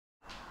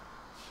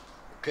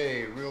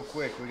Okay, real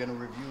quick, we're gonna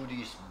review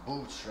these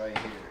boots right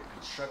here,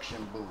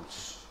 construction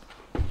boots.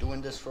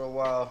 Doing this for a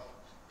while,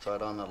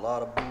 tried on a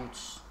lot of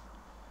boots.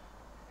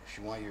 If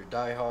you want your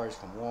diehards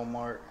from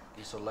Walmart,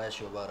 these will last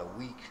you about a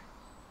week.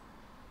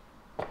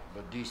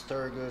 But these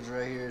Thorogoods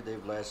right here,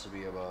 they've lasted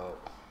me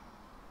about,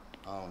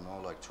 I don't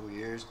know, like 2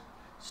 years.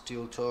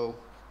 Steel toe,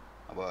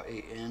 about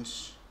 8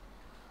 inch.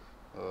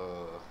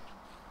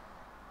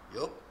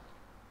 Yup.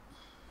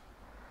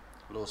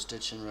 Little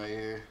stitching right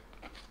here.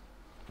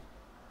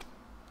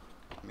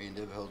 I mean,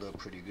 they've held up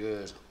pretty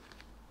good.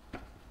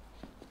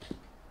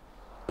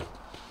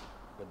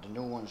 But the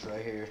new ones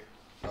right here,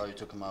 probably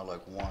took them out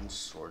like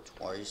once or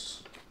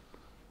twice,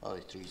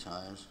 probably 3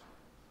 times.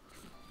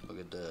 Look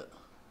at that.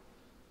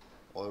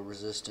 Oil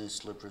resistant,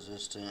 slip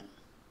resistant,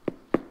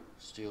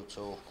 steel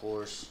toe of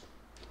course,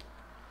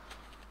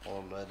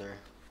 all leather,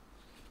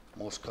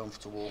 most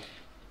comfortable,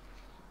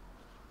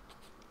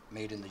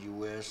 made in the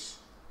US.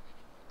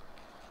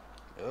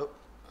 Yep,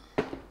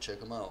 check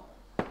them out.